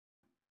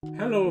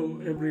Hello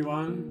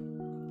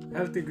everyone,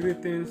 healthy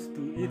greetings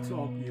to each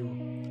of you.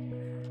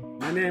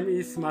 My name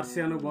is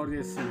Marciano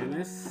Borges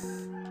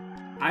Jimenez.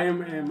 I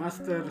am a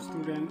master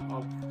student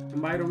of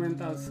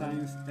environmental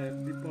science at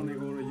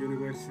Diponegoro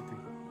University.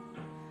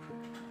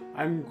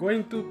 I'm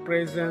going to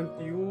present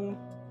you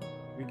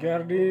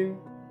regarding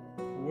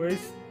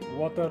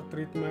wastewater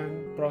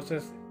treatment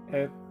process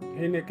at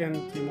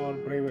Heineken Timor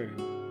Brewery.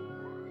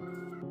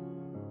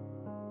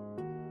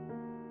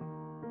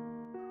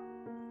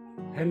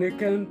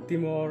 Heineken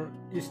Timor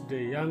is the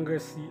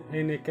youngest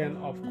Heineken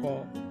of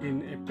co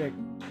in APEC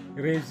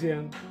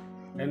region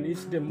and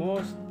is the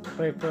most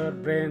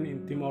preferred brand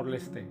in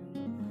Timor-Leste.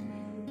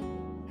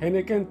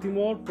 Heineken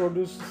Timor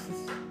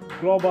produces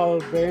global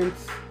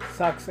brands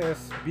such as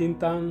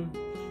Bintang,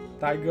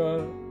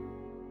 Tiger,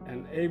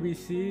 and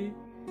ABC,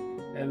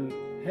 and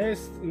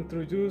has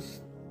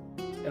introduced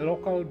a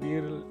local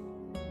beer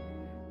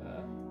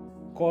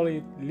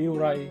called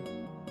Brewery,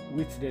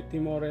 which the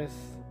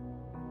Timorese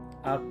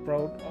are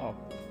proud of.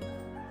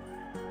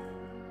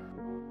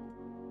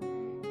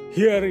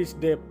 Here is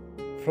the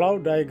flow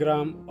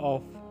diagram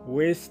of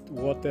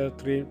wastewater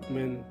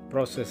treatment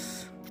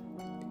process.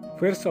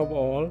 First of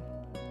all,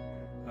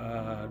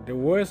 the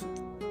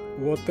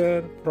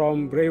wastewater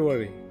from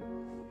brewery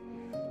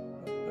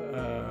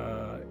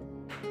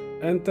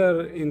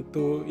enter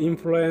into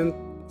influent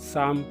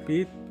sump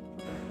pit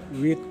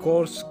with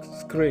coarse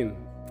screen.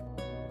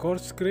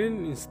 Coarse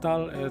screen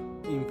installed at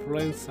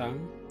influent sump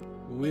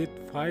with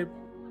 5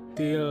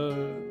 till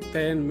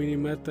 10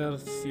 mm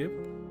shape.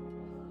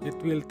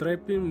 It will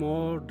trap in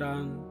more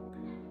than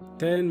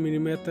 10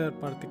 mm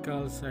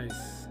particle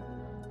size.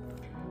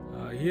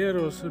 Here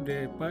also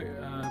the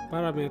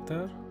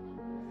parameter.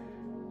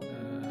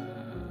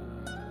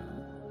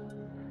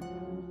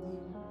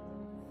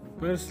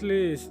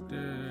 Firstly is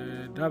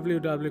the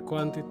WW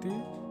quantity,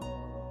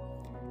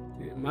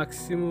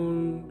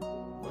 maximum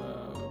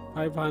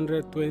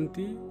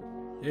 520,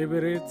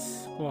 average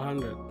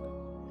 400.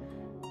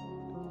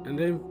 And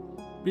then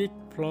peak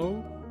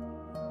flow,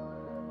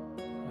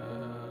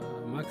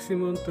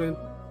 maximum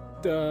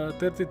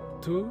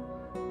 32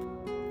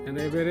 and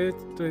average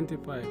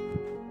 25.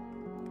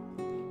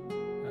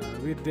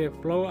 With the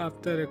flow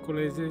after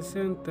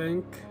equalization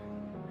tank,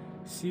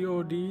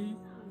 COD,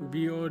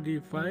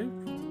 BOD5,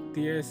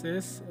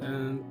 TSS,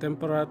 and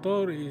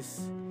temperature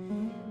is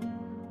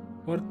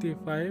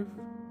 45,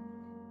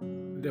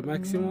 the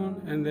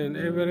maximum, and then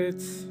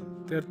average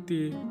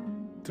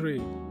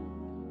 33.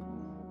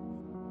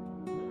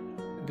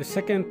 The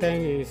second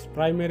tank is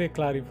primary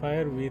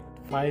clarifier with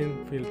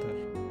fine filter.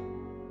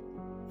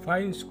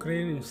 Fine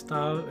screen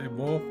installed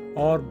above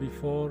or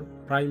before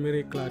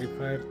primary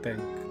clarifier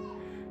tank.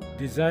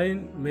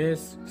 Design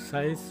mesh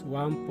size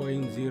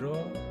 1.0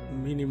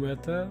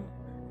 mm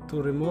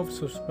to remove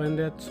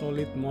suspended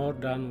solid more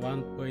than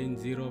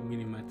 1.0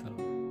 mm.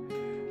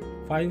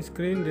 Fine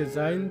screen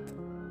designed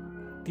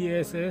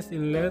TSS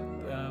inlet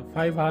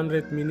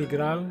 500 mg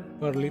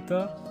per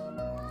liter,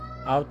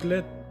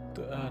 outlet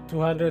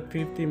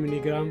 250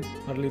 mg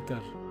per liter.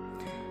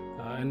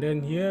 And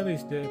then here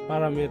is the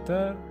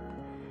parameter.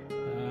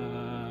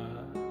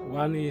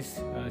 One is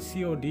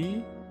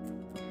COD.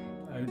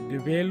 The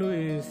value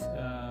is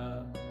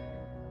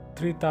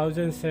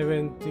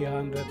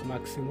 3700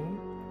 maximum.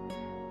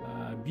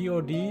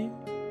 BOD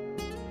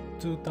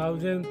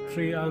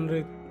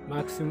 2300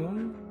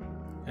 maximum,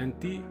 and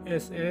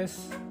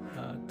TSS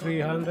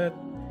 300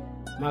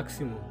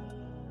 maximum.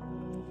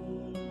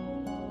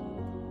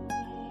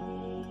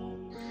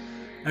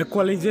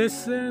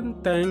 Equalization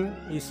tank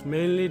is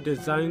mainly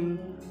designed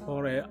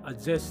for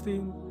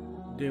adjusting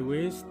the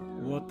waste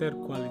water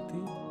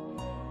quality,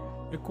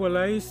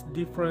 equalize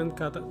different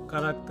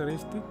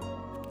characteristics,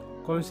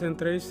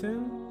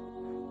 concentration,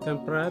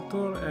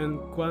 temperature,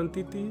 and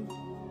quantity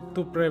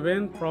to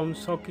prevent from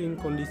soaking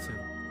condition.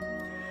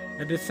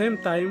 At the same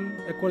time,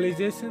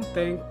 equalization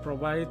tank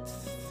provides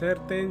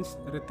certain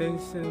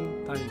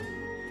retention time,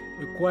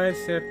 requires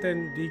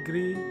certain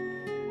degree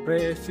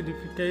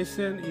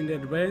pre-acidification in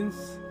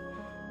advance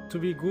to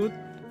be good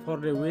for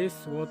the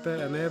wastewater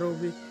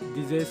anaerobic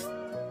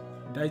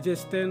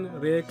digestion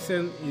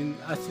reaction in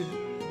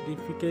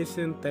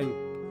acidification tank.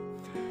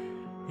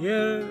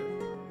 Here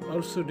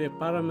also the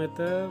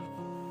parameter.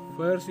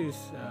 First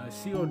is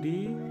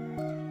COD.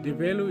 The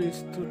value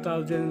is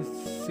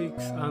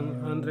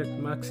 2600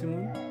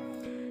 maximum.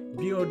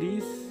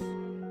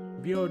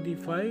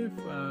 BOD5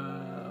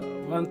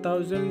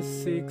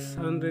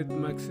 1600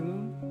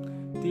 maximum.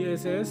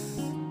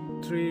 TSS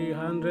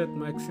 300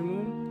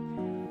 maximum,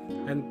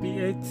 and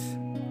pH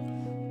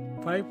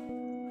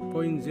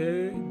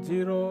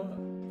 5.0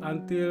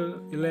 until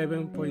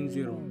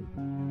 11.0.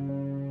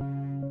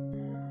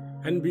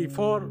 And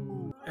before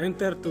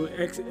enter to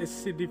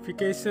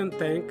acidification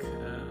tank,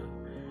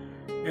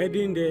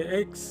 adding the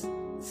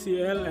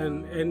HCl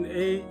and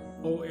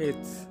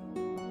NaOH.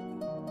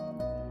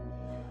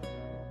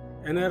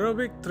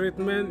 Anaerobic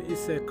treatment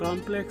is a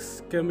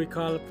complex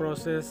chemical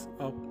process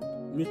of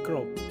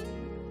microbe.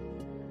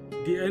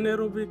 The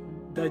anaerobic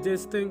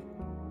digesting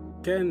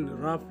can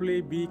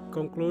roughly be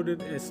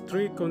concluded as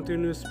three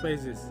continuous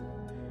phases,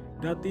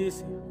 that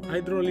is,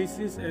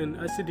 hydrolysis and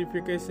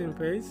acidification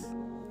phase,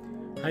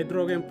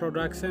 hydrogen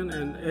production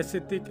and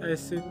acetic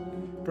acid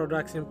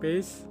production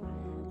phase,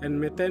 and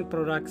methane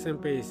production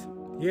phase.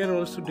 Here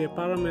also the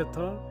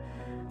parameter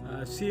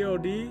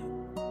COD,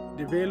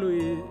 the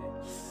value is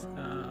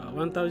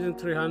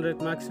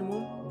 1300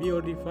 maximum,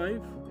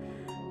 BOD5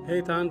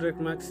 800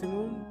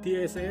 maximum,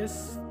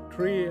 TSS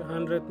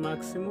 300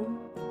 maximum,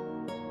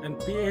 and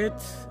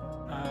pH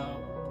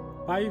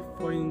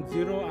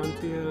 5.0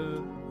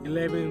 until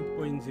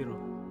 11.0.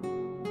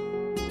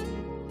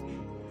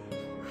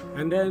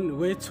 And then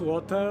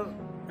wastewater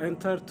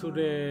enter to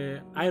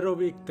the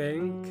aerobic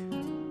tank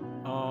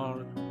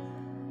or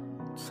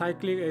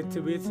cyclic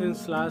activation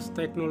 /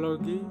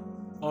 technology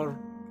or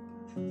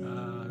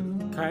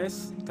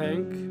gas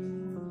tank.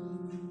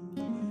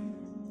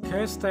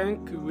 Gas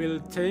tank will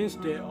change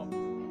the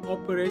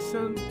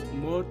operation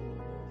mode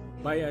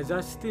by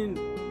adjusting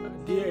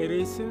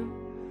de-aeration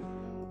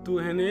to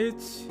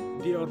enhance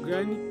the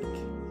organic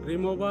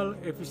removal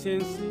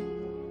efficiency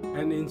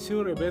and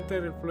ensure a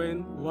better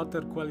effluent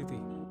water quality.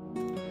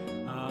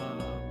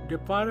 The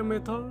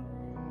parameter,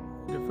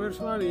 the first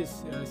one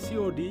is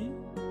COD.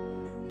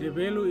 The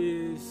value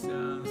is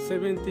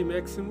 70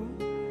 maximum,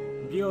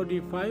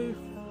 BOD5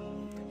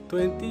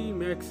 20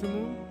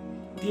 maximum,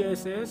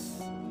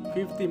 TSS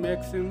 50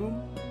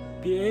 maximum,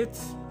 pH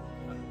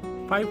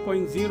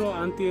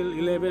 5.0 until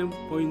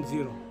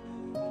 11.0.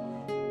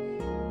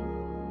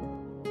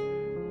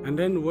 And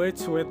then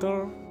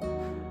wastewater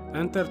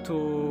enter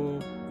to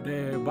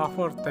the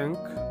buffer tank.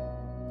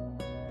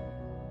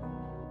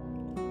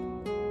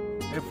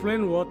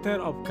 Effluent water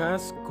of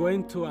gas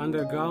going to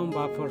underground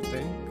buffer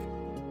tank.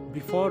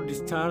 Before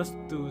discharge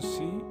to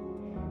sea,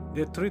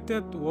 the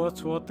treated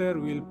wastewater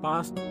will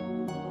pass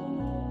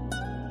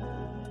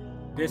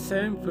the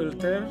same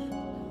filter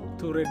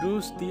to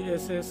reduce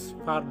TSS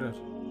further.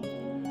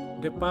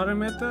 The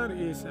parameter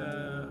is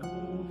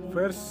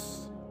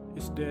first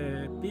is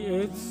the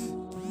pH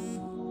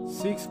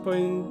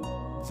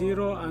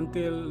 6.0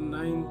 until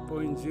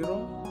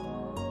 9.0.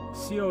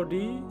 COD,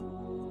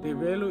 the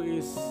value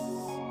is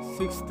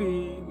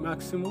 60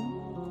 maximum,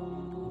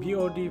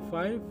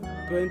 BOD5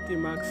 20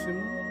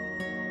 maximum,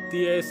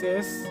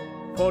 TSS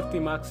 40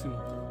 maximum.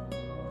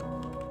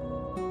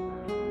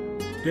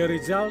 The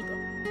result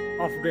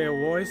of the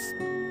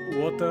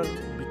wastewater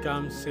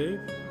becomes safe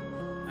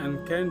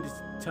and can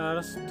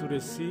discharge to the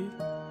sea,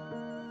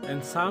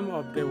 and some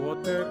of the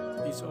water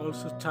is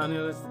also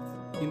channeled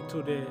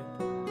into the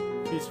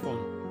fish pond.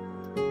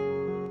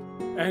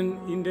 And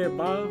in the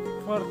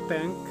buffer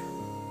tank,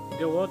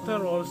 the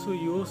water also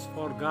used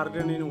for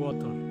gardening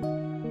water.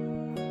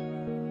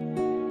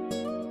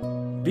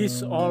 This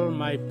is all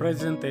my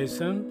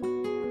presentation.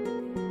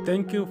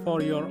 Thank you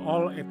for your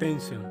all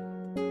attention.